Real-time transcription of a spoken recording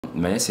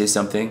may I say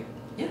something?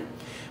 Yeah.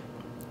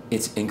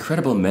 It's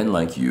incredible men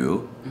like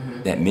you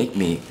that make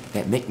me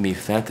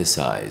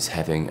fantasize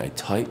having a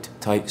tight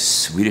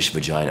Swedish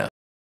vagina.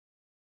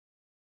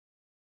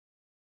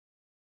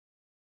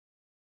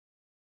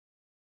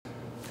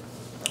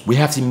 We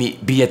have to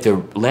be at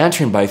the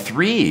Lantern by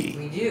 3.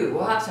 We do.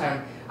 We'll have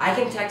time. I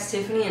can text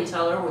Tiffany and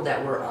tell her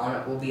that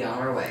we'll be on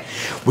our way.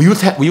 Will you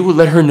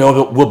let her know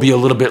that we'll be a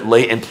little bit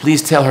late, and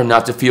please tell her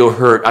not to feel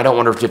hurt. I don't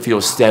want her to feel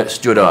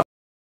stood up.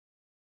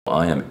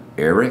 I am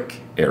Erica,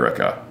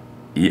 ERIK/ERIKA.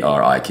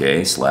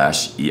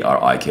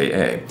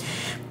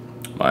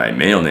 My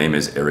male name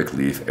is Eric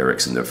Leif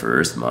Erickson I.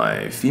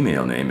 My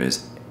female name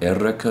is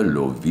Erica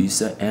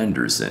Lovisa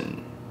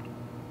Anderson.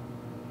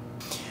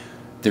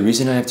 The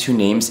reason I have 2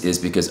 names is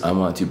because I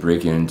want to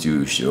break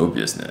into show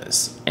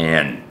business.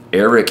 And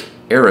Erica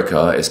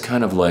is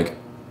kind of like,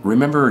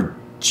 remember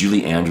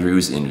Julie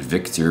Andrews in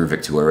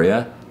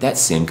Victoria? That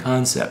same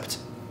concept.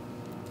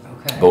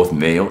 Okay. Both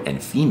male and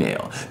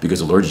female. Because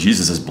the Lord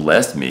Jesus has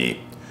blessed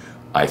me,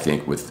 I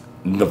think, with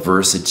the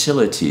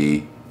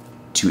versatility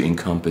to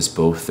encompass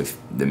both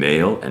the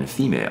male and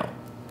female.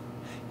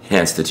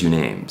 Hence the 2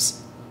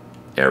 names.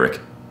 Erica.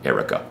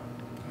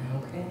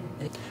 Okay.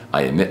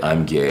 I admit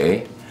I'm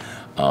gay.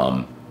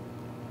 I'm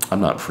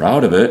not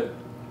proud of it,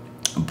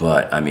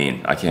 but I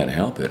mean, I can't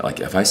help it. Like,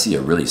 if I see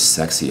a really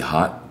sexy,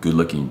 hot,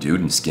 good-looking dude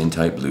in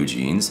skin-tight blue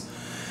jeans,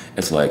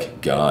 it's like,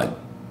 God,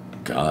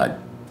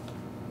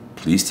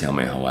 please tell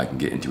me how I can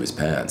get into his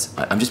pants.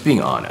 I'm just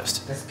being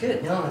honest. That's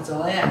good. No, that's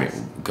all I ask. I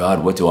mean,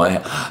 God, what do I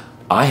have?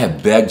 I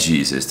have begged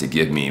Jesus to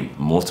give me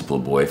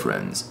multiple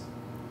boyfriends,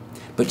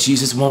 but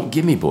Jesus won't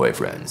give me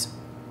boyfriends.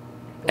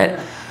 And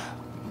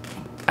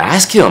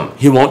ask him.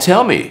 He won't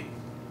tell me.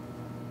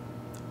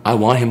 I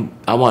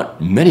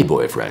want many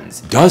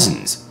boyfriends,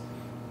 dozens.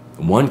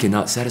 One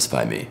cannot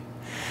satisfy me.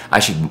 I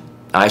should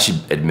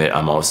admit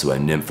I'm also a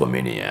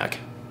nymphomaniac.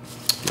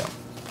 Yeah.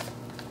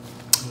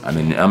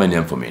 I'm a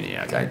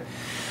nymphomaniac.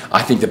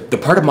 I think the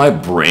part of my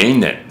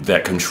brain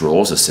that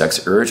controls the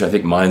sex urge, I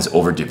think mine's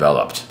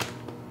overdeveloped.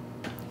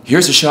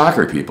 Here's a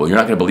shocker, people. You're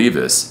not going to believe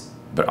this,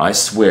 but I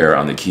swear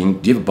on the King.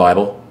 Do you have a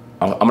Bible?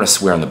 I'm going to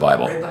swear on the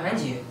Bible. Right behind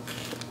you.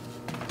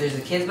 There's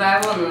the kids'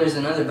 Bible, and then there's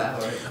another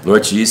Bible. Right?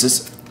 Lord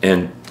Jesus,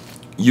 and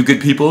you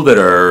good people that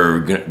are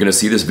going to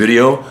see this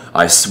video,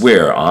 I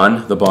swear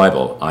on the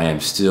Bible, I am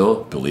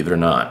still, believe it or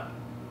not,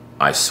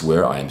 I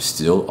swear I am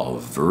still a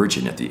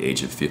virgin at the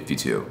age of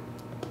 52.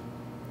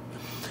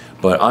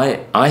 But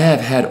I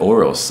have had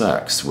oral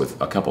sex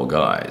with a couple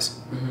guys,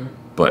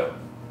 but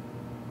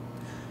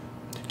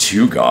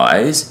 2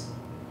 guys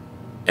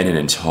in an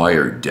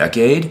entire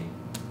decade?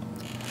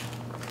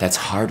 That's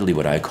hardly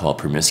what I call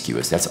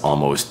promiscuous. That's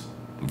almost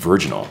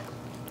virginal.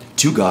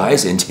 2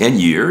 guys in 10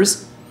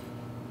 years?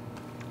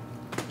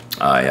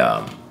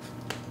 I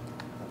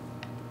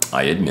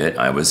admit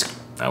I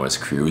was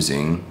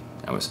cruising.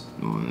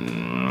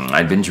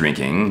 I'd been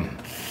drinking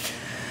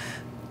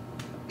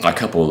a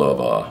couple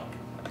of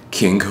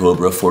King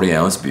Cobra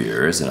 40-ounce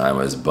beers, and I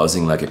was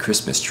buzzing like a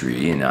Christmas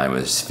tree, and I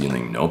was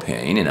feeling no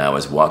pain, and I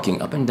was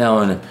walking up and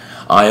down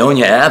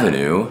Ionia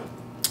Avenue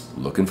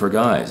looking for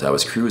guys. I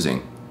was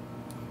cruising,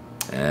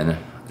 and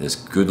this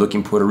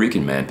good-looking Puerto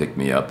Rican man picked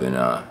me up, and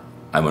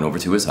I went over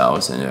to his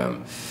house,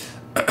 and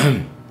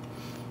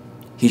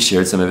he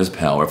shared some of his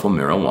powerful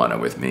marijuana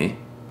with me,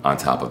 on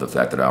top of the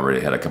fact that I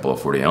already had a couple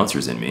of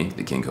 40-ouncers in me,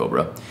 the King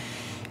Cobra.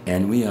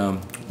 And we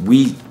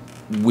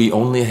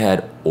only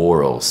had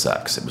oral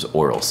sex. It was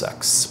oral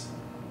sex.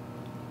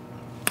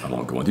 I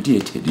won't go into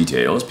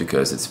details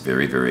because it's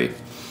very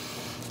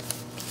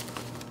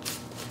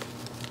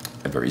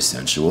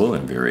sensual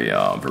and very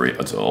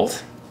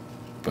adult.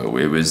 But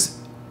it was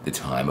the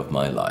time of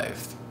my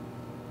life.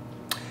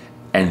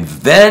 And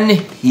then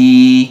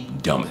he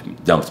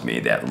dumped me,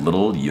 that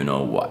little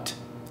you-know-what.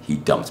 He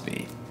dumped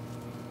me.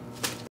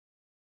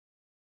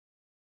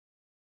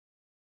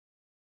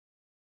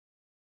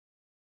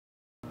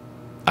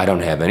 I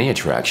don't have any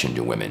attraction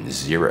to women.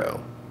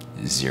 Zero.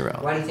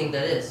 Why do you think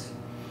that is?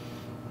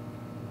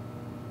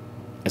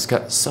 It's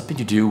got something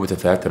to do with the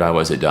fact that I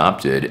was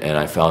adopted, and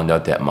I found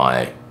out that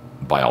my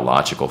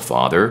biological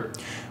father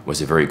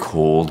was a very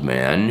cold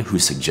man who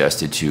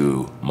suggested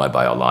to my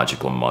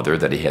biological mother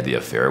that he had the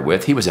affair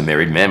with. He was a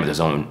married man with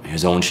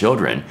his own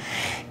children,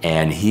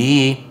 and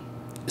he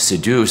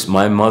seduced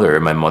my mother,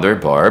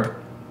 Barb,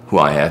 who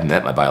I have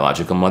met, my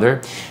biological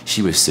mother.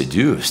 She was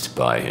seduced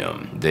by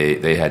him.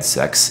 They had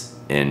sex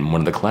in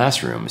one of the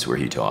classrooms where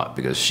he taught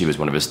because she was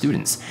one of his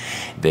students.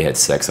 They had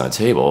sex on a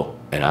table,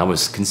 and I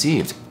was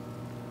conceived.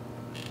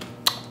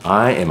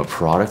 I am a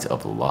product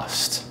of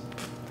lust.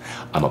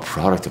 I'm a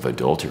product of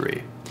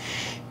adultery.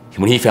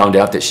 When he found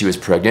out that she was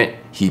pregnant,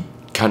 he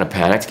kind of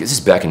panicked. This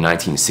is back in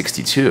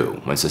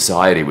 1962, when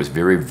society was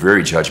very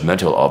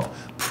judgmental of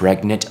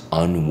pregnant,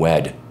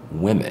 unwed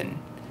women,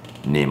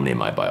 namely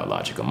my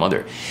biological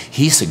mother.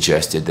 He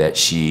suggested that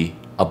she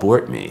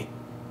abort me.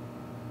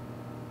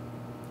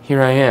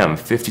 Here I am,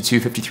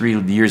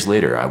 53 years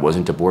later. I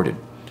wasn't aborted.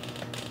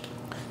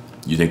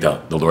 You think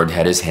the Lord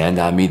had his hand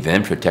on me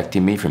then,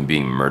 protecting me from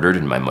being murdered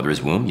in my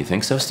mother's womb? You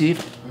think so, Steve?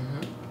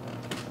 Mm-hmm.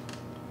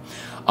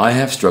 I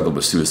have struggled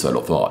with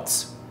suicidal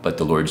thoughts, but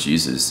the Lord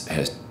Jesus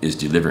is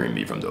delivering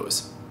me from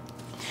those.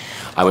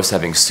 I was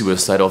having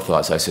suicidal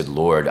thoughts. I said,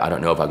 Lord, I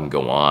don't know if I can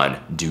go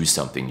on. Do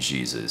something,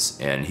 Jesus.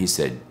 And he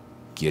said,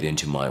 get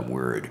into my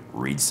word.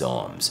 Read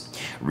Psalms.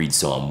 Read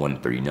Psalm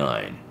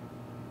 139.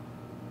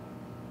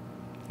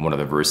 One of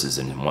the verses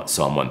in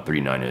Psalm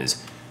 139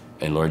 is,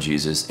 and Lord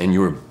Jesus, in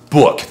your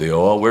book they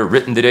all were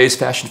written, the days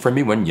fashioned for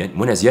me,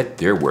 when as yet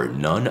there were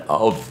none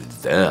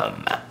of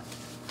them.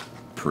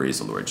 Praise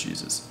the Lord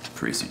Jesus.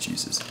 Praise you,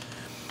 Jesus.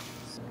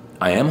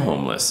 I am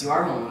homeless. You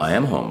are homeless? I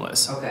am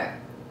homeless. Okay.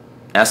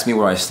 Ask me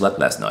where I slept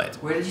last night.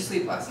 Where did you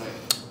sleep last night?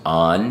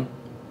 On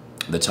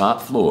the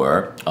top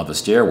floor of the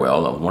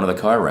stairwell of one of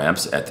the car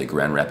ramps at the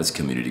Grand Rapids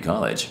Community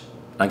College.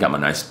 I got my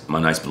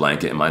nice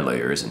blanket and my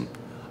layers, and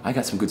I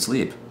got some good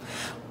sleep.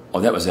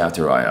 Oh, that was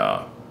after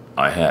I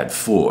had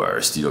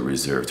 4 Steel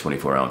Reserve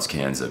 24-ounce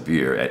cans of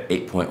beer at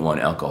 8.1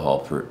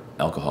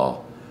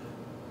 alcohol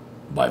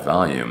by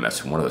volume.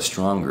 That's one of the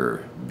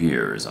stronger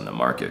beers on the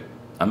market.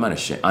 I'm not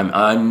ashamed.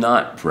 I'm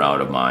not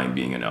proud of mine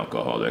being an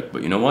alcoholic,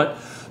 but you know what?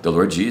 The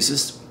Lord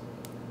Jesus,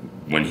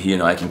 when he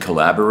and I can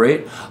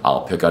collaborate,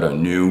 I'll pick out a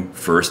new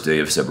first day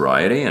of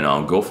sobriety and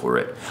I'll go for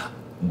it.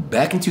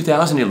 Back in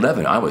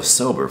 2011, I was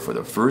sober for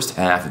the first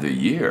half of the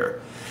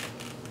year.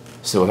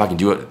 So if I can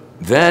do it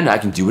then, I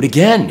can do it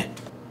again.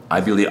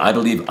 I believe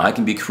I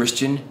can be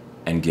Christian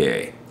and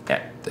gay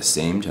at the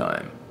same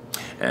time.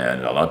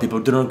 And a lot of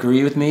people don't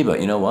agree with me, but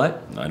you know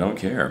what? I don't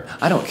care.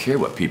 I don't care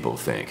what people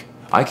think.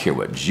 I care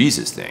what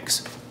Jesus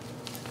thinks.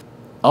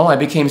 Oh, I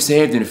became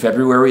saved in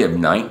February of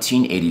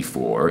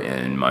 1984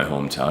 in my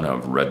hometown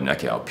of Redneck,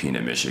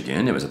 Alpena,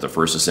 Michigan. It was at the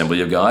First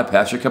Assembly of God.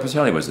 Pastor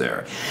Capitelli was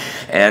there.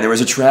 And there was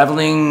a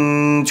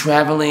traveling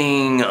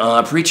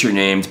preacher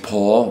named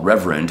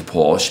Reverend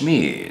Paul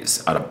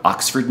Schmees out of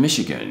Oxford,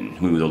 Michigan,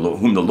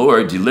 whom the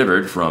Lord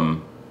delivered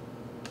from,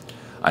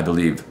 I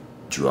believe,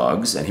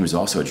 drugs, and he was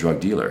also a drug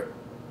dealer.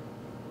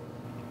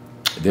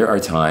 There are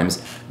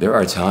times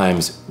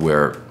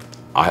where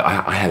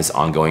I have this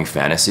ongoing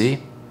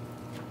fantasy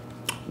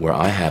where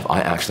I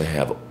actually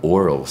have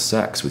oral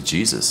sex with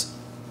Jesus.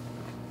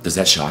 Does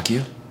that shock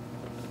you?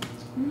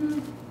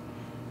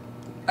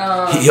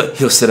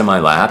 He'll sit in my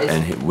lap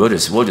and we'll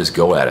just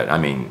go at it. I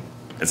mean,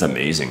 it's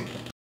amazing.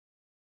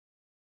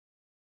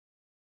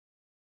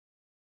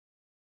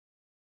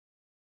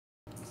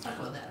 Let's talk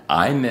about that.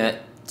 I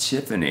met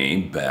Tiffany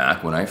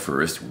back when I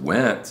first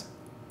went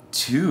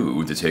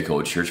to the Take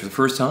Hold Church for the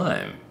first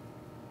time.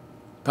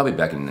 Probably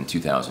back in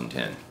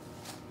 2010.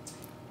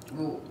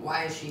 Well,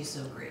 why is she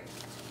so great?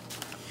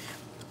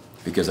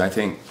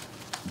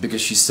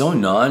 Because she's so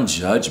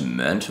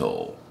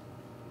non-judgmental.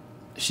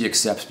 She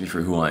accepts me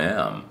for who I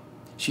am.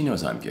 She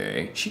knows I'm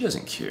gay. She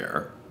doesn't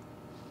care.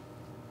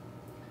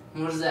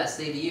 And what does that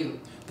say to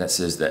you? That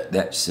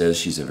says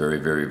she's a very,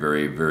 very,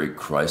 very, very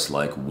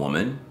Christ-like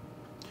woman.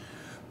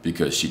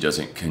 Because she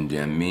doesn't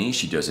condemn me.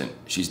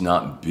 She's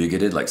not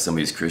bigoted like some of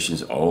these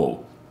Christians.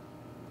 Oh,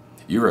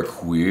 you're a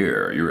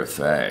queer, you're a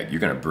fag, you're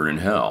gonna burn in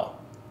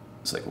hell.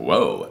 It's like,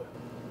 whoa.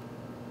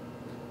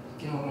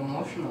 Getting a little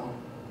emotional.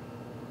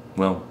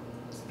 Well,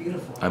 it's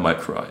beautiful. I might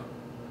cry.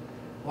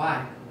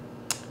 Why?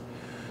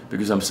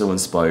 Because I'm so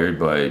inspired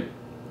by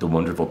the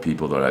wonderful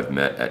people that I've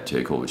met at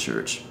Take Hold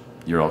Church.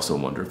 You're also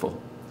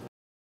wonderful.